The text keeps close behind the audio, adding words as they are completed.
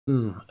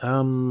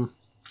Um,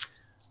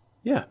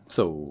 yeah,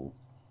 so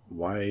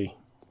why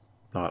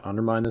not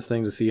undermine this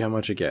thing to see how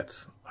much it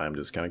gets? I'm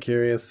just kind of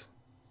curious.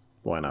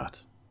 Why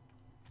not?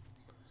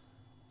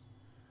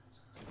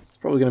 It's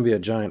probably going to be a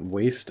giant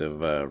waste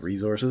of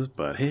resources,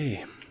 but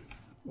hey,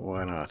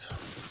 why not?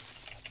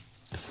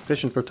 It's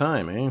sufficient for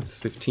time, eh?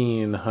 It's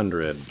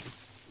 1500.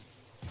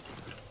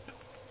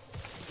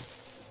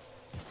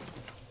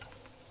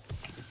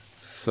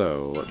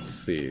 So, let's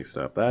see,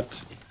 stop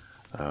that.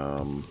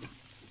 Um,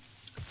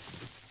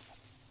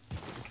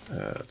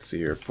 let's see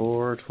here,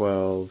 4,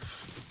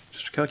 12,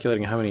 just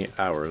calculating how many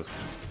hours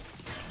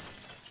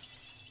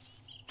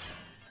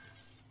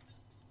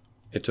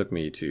it took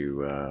me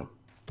to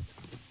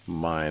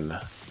mine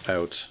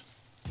out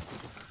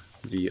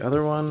the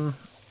other one.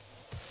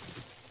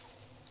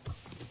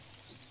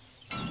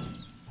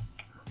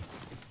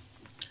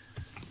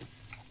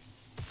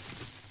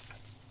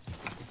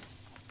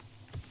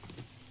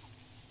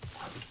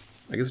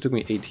 I guess it took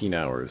me 18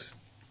 hours.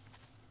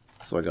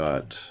 So I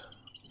got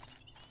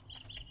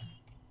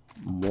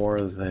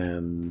more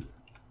than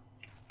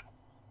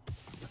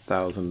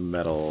 1,000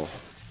 metal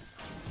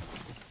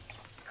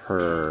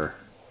per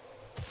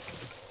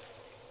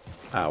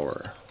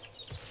hour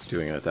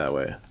doing it that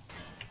way.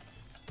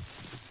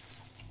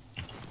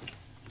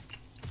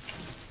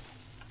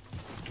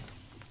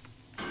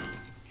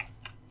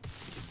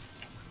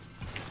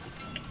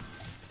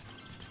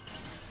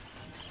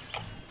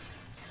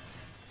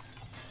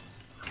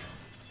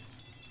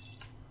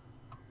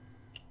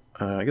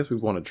 I guess we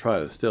want to try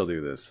to still do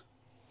this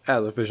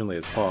as efficiently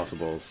as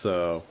possible,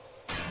 so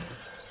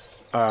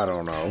I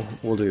don't know.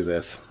 We'll do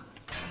this.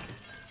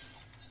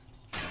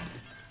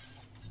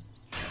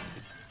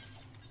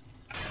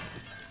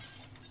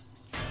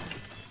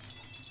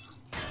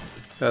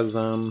 Because,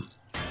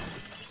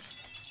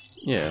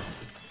 yeah,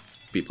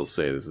 people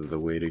say this is the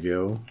way to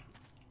go.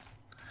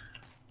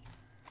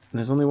 And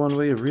there's only one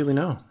way to really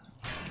know.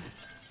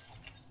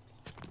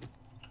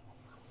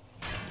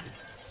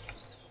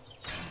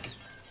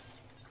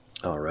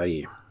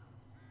 Alrighty.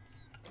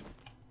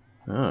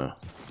 Oh.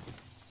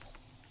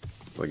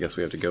 So I guess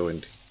we have to go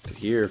into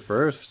here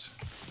first.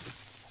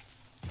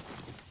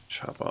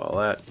 Chop all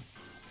that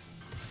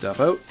stuff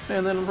out,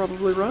 and then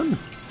probably run.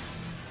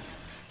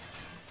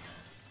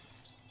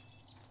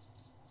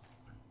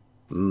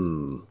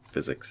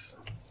 Physics.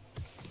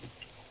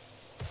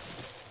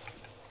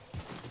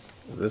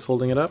 Is this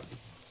holding it up?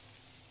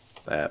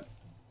 That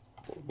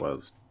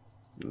was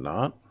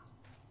not.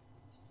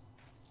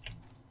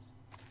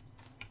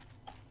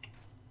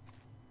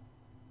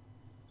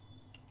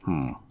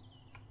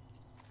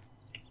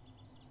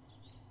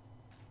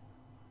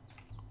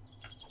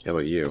 How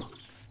about you?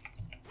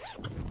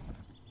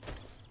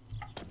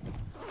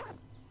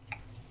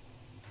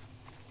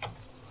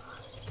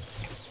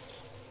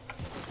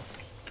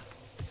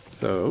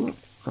 So,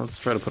 let's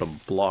try to put a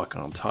block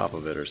on top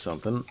of it or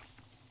something.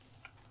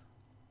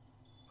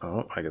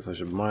 Oh, I guess I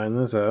should mine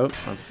this out.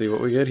 Let's see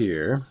what we get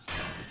here.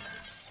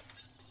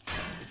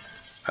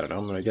 I don't know,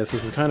 I'm gonna guess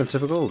this is kind of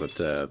typical, but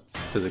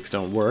physics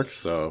don't work,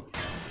 so...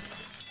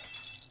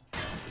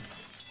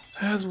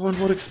 as one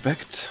would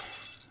expect.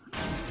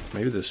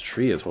 Maybe this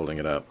tree is holding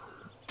it up.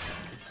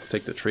 Let's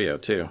take the tree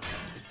out, too.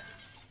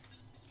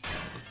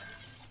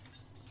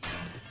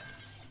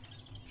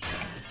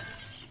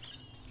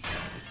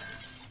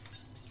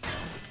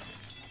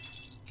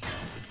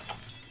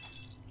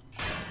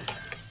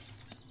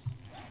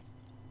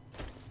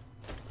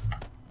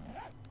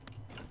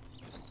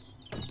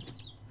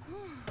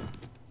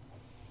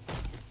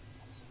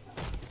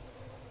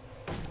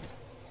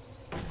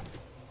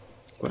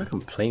 What a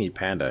complainy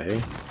panda,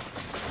 hey?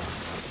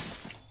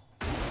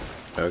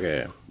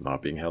 Okay,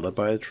 not being held up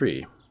by a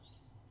tree.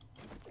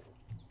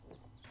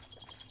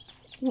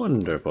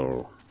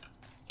 Wonderful.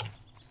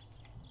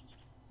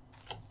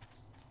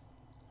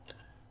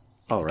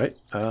 Alright,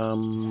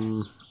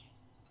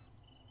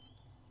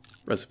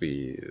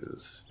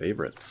 recipes,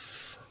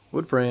 favorites,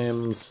 wood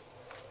frames.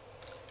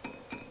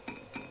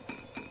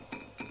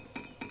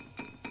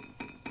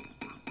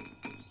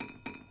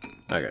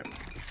 Okay,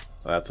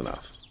 that's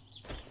enough.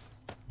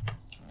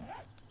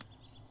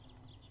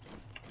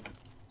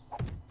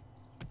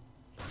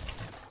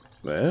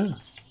 There.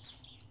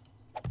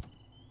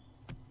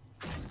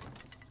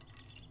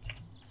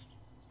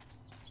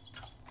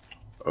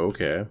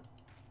 Okay.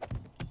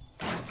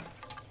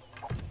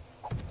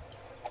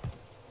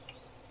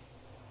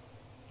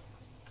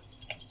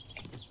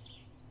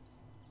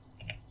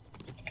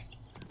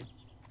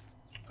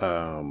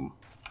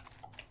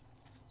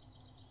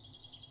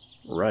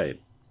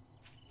 Right.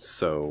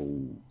 So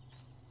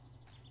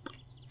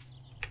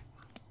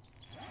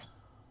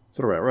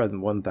we're at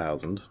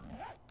 1,000.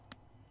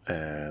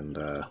 And,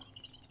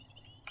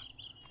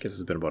 guess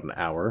it's been about an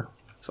hour.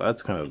 So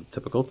that's kind of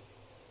typical.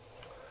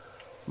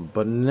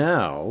 But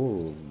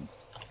now,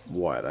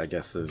 what? I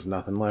guess there's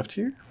nothing left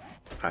here?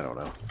 I don't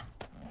know.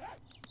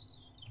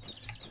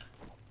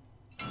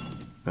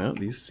 Well,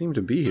 these seem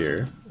to be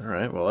here.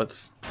 Alright, well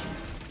let's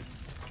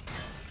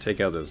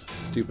take out this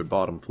stupid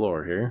bottom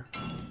floor here.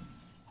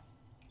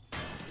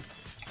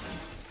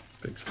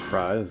 Big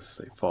surprise,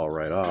 they fall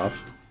right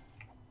off.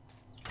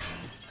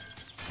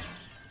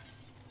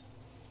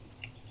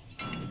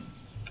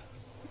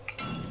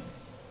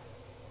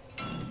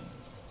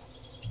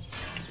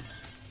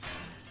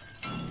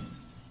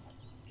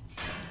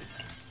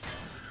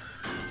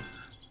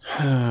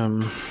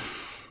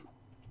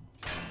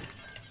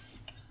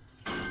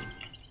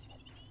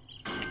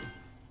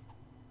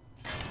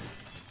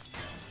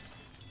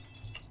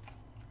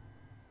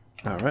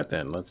 All right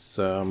then, let's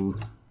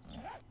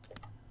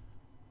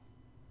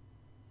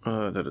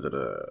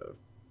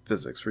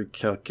physics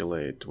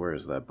recalculate. Where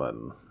is that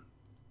button?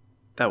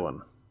 That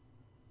one.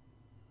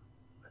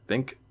 I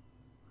think.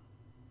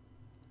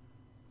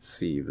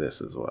 See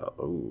this as well.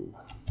 Ooh.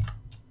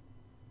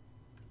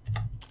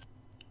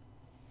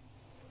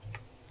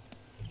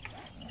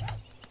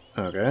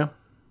 Okay.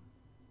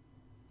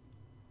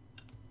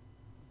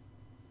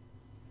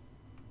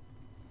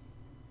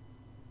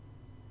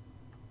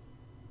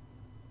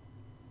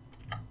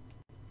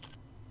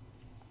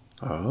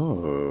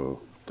 Oh,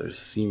 there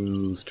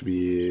seems to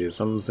be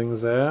some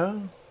things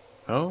there.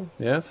 Oh,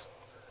 yes.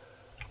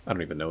 I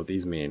don't even know what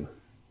these mean.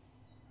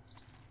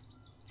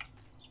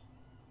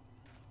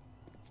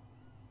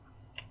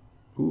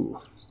 Ooh.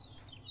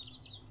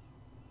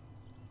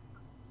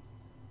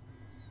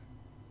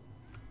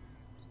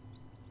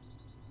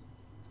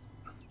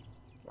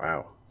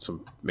 Wow,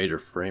 some major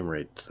frame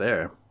rates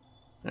there.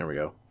 There we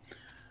go.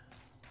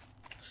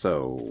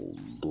 So,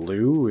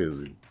 blue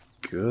is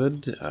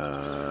good.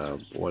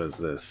 What is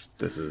this?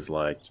 This is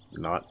like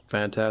not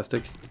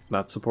fantastic,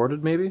 not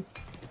supported maybe?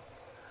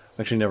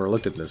 Actually never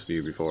looked at this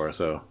view before,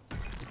 so.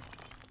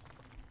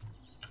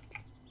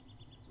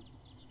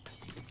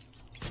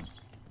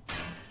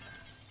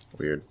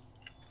 Weird.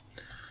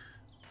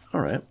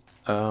 Alright.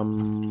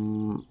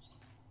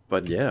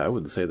 But yeah, I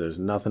would say there's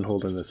nothing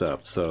holding this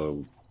up,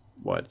 so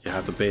what, you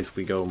have to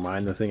basically go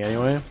mine the thing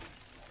anyway?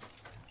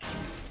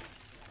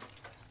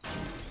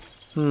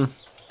 I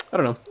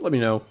don't know. Let me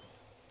know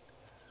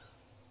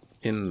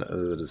in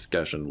the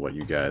discussion what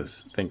you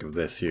guys think of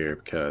this here,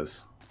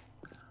 because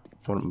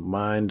I wouldn't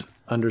mind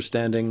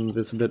understanding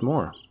this a bit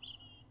more.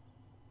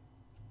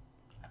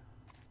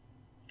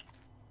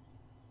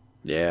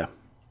 Yeah,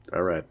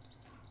 alright.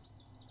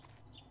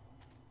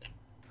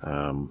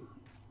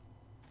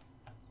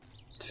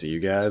 See you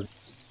guys.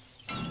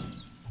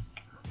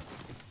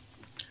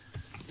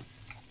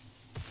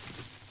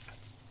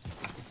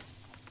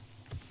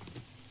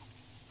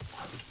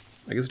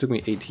 I guess it took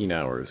me 18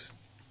 hours.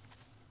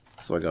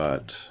 So I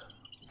got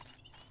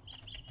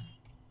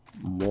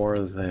more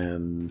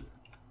than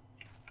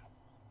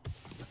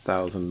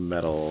 1,000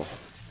 metal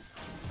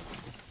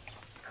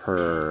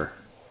per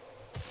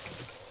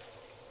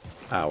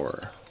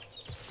hour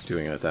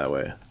doing it that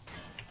way.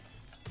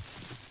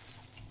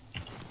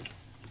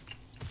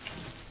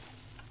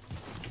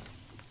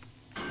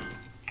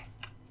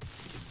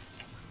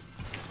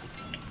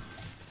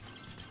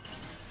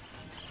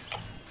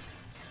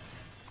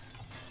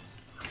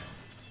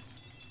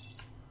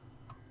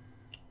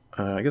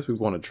 I guess we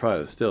want to try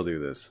to still do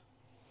this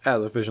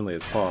as efficiently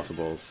as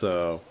possible,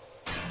 so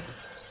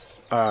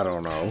I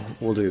don't know.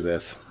 We'll do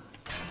this.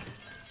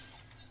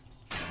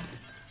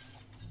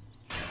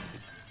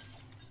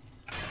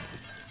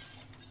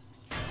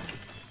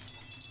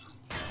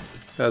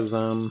 Because,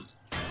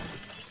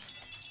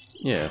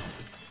 yeah,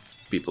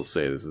 people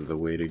say this is the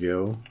way to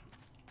go.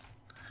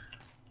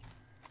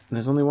 And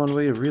there's only one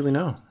way to really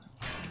know.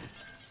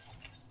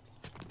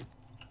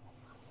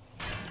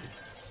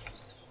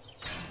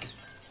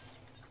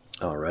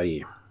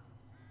 Alrighty.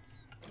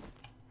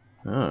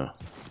 Oh.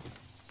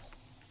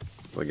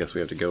 So I guess we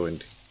have to go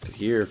into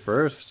here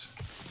first.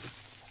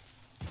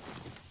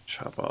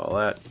 Chop all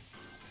that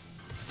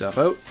stuff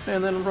out,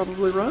 and then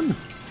probably run.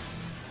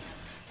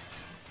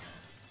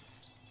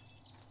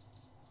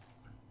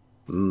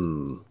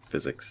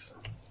 Physics.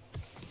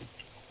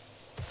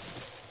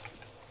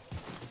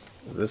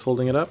 Is this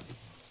holding it up?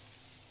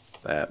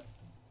 That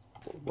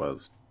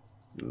was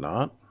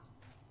not.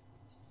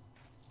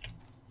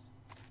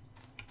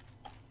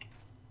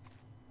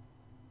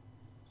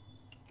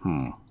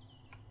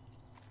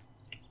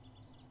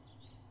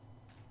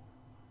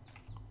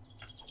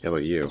 How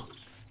about you?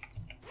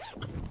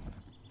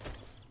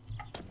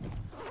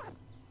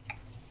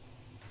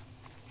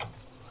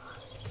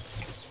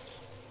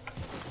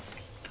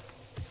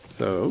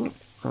 So,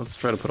 let's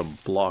try to put a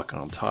block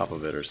on top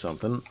of it or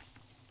something.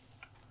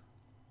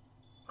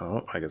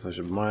 Oh, I guess I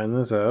should mine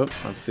this out.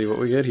 Let's see what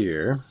we get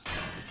here.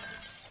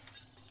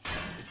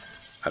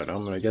 I don't know, I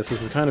mean, I guess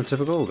this is kind of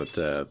typical, but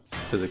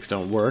physics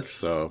don't work,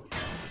 so...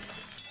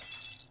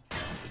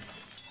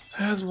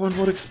 as one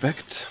would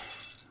expect.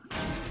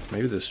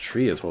 Maybe this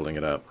tree is holding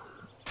it up.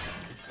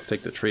 Let's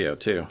take the tree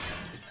out, too.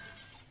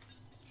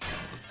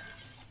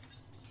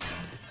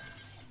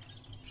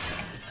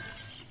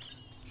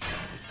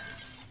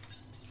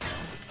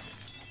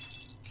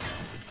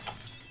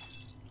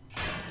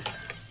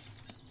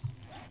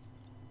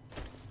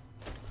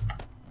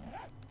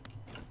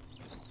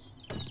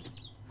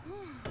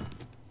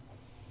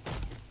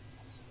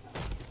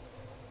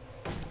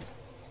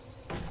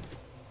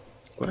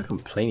 What a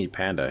complainy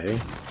panda, hey?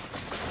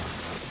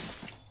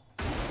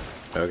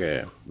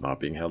 Okay, not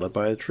being held up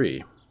by a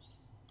tree.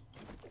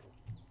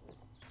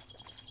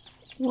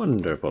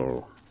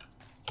 Wonderful.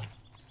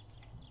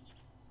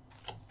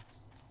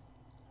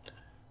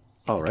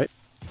 Alright.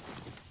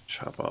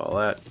 Chop all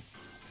that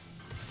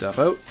stuff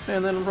out,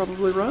 and then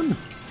probably run.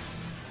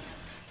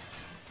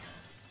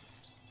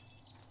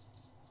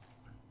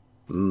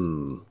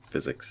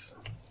 Physics.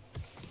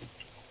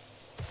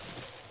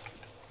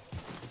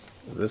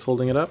 Is this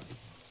holding it up?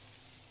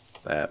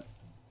 That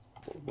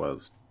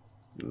was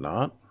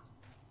not.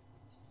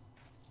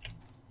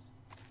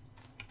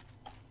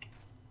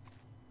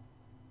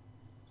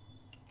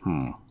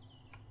 How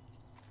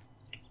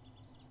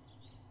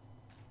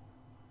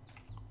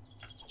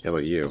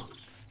about you?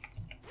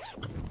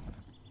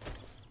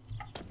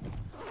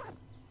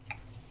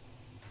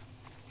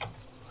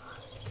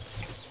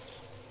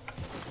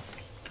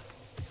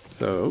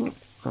 So,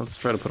 let's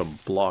try to put a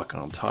block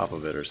on top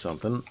of it or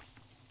something.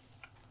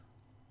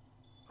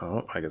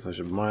 Oh, I guess I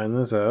should mine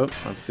this out.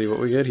 Let's see what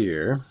we get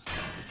here.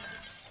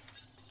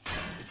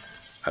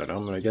 I don't know,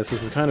 I'm gonna guess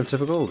this is kind of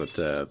typical, but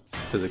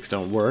physics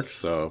don't work,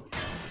 so...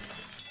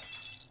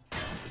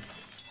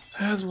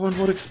 as one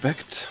would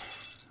expect.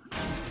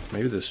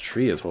 Maybe this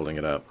tree is holding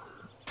it up.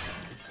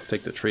 Let's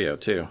take the tree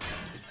out, too.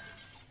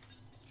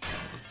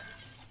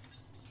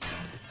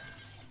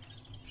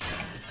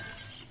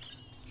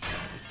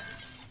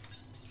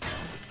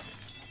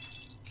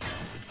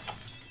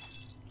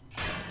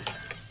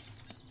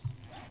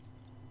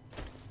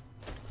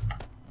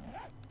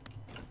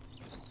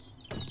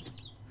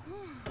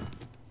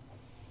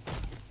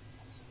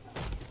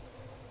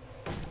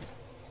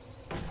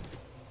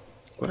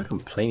 What a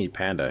complainy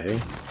panda, hey?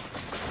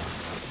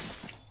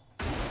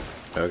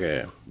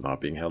 Okay,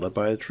 not being held up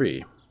by a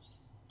tree.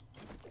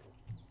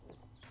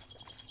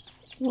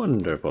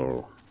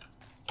 Wonderful.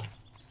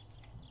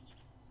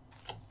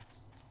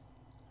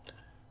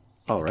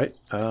 Alright,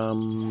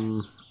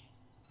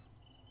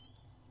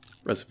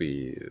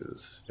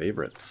 recipes,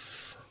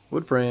 favorites,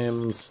 wood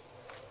frames.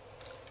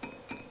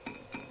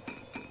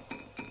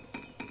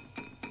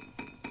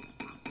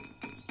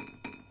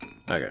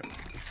 Okay,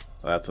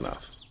 that's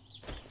enough.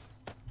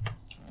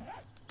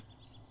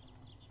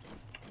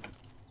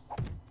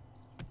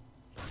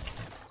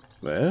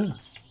 There.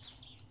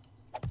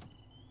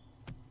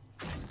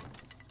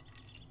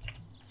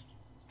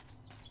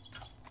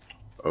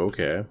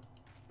 Okay.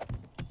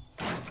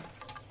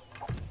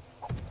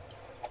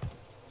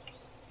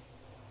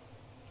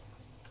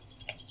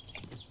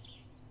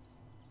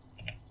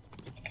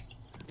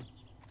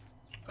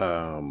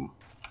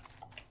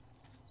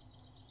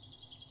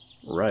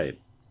 Right.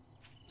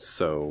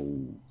 So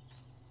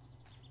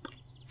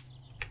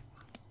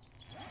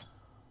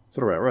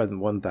we're at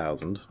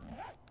 1,000.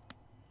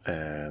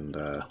 And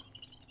I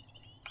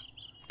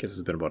guess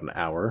it's been about an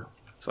hour,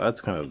 so that's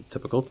kind of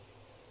typical.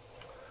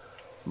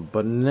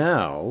 But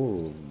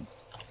now,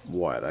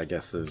 what? I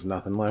guess there's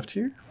nothing left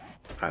here?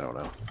 I don't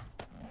know.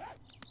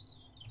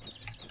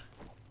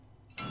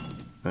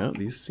 Well,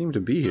 these seem to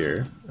be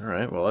here.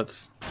 Alright, well,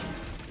 let's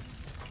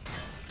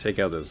take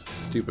out this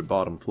stupid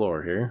bottom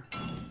floor here.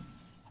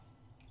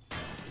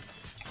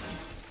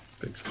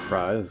 Big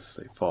surprise,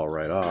 they fall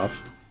right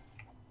off.